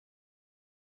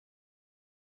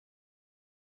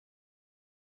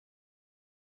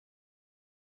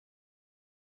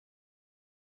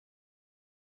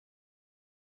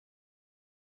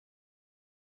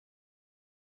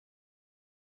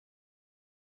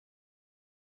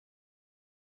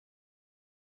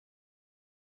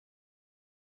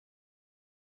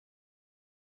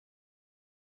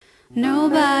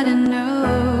Nobody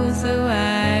knows who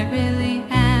I really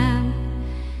am.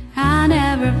 I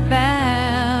never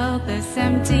felt this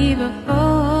empty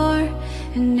before.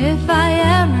 And if I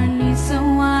ever need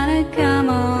someone to come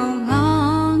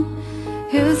along,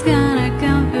 who's gonna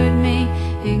comfort me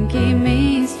and keep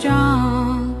me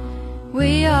strong?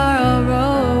 We are all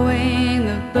rowing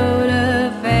the boat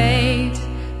of fate.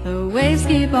 The waves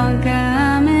keep on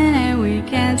coming and we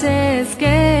can't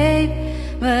escape.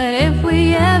 But if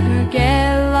we ever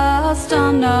get lost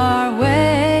on our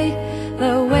way,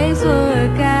 the waves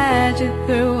will guide you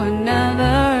through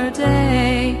another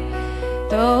day.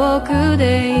 遠く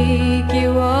で息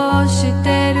をし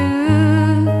てる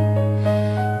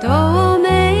透明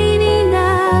に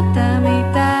なったみ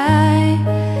たい。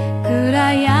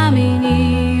暗闇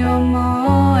に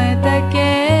思えた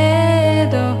け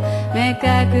ど目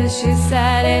隠し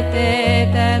されて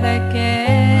ただけ。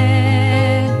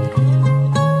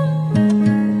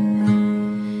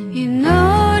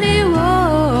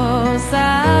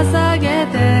捧げ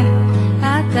て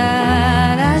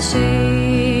新し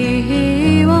い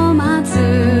日を待つ。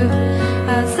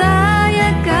鮮や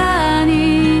か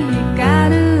に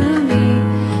光る海、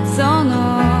その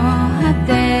果て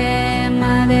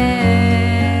まで。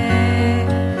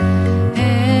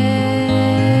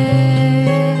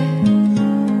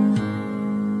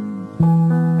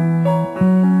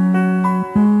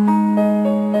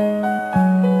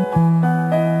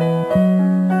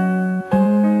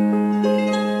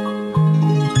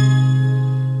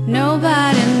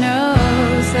Nobody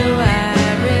knows who I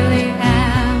really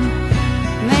am.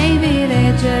 Maybe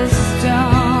they just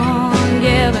don't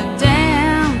give a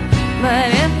damn. But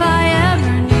if I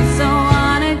ever need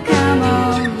someone to come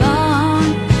along,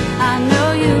 I know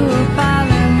you will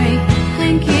follow me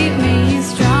and keep me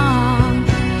strong.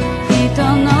 人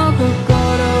の心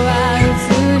は移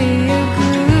りゆく。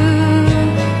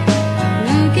抜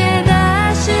け出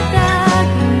した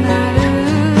くなる。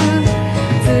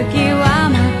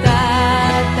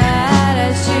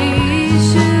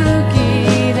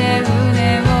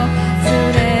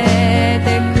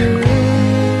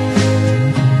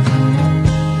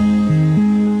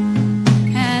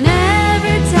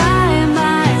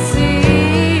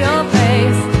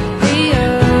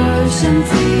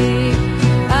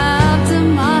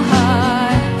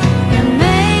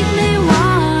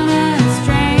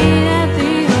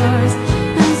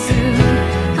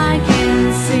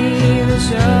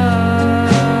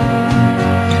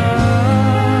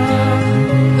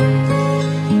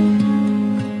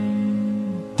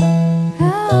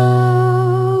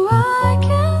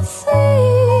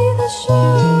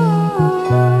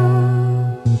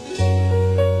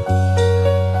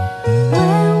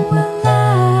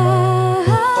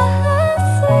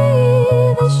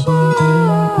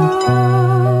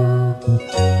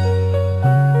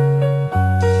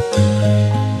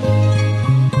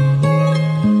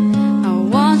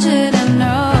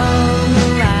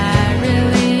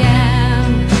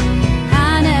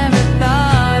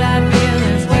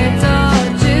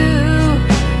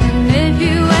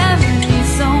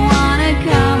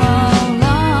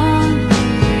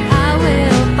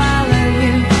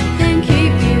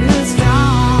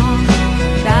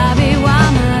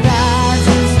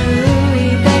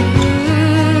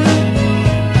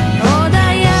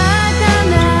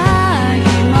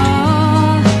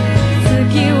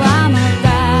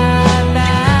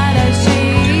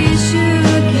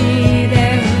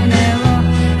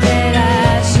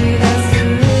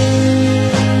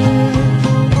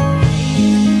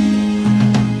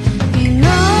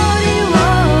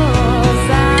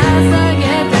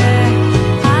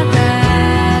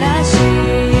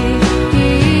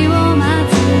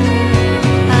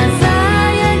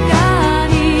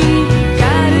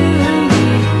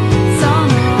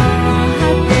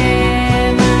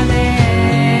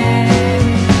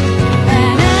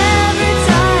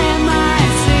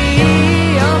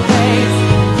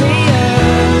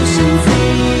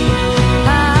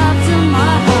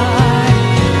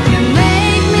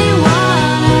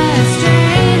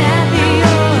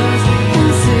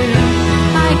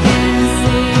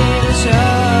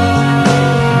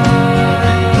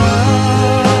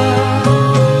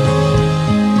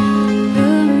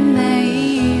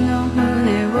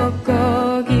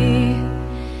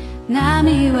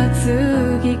月は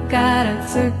次から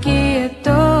次へ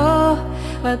と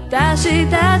私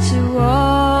たち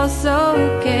を襲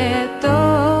うけ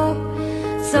ど、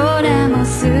それも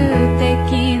素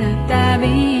敵な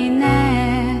旅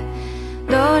ね。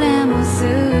どれも素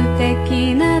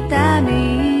敵な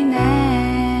旅ね。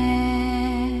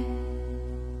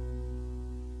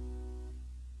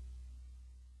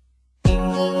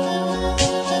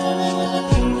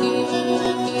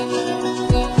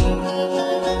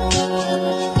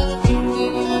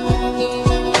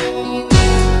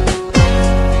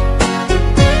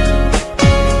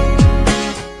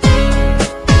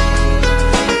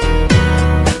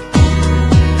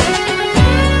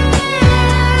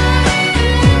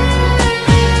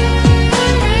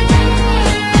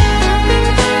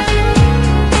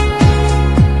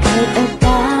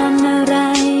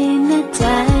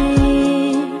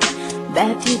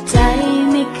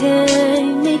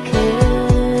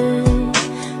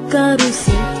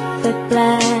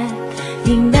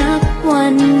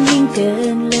again.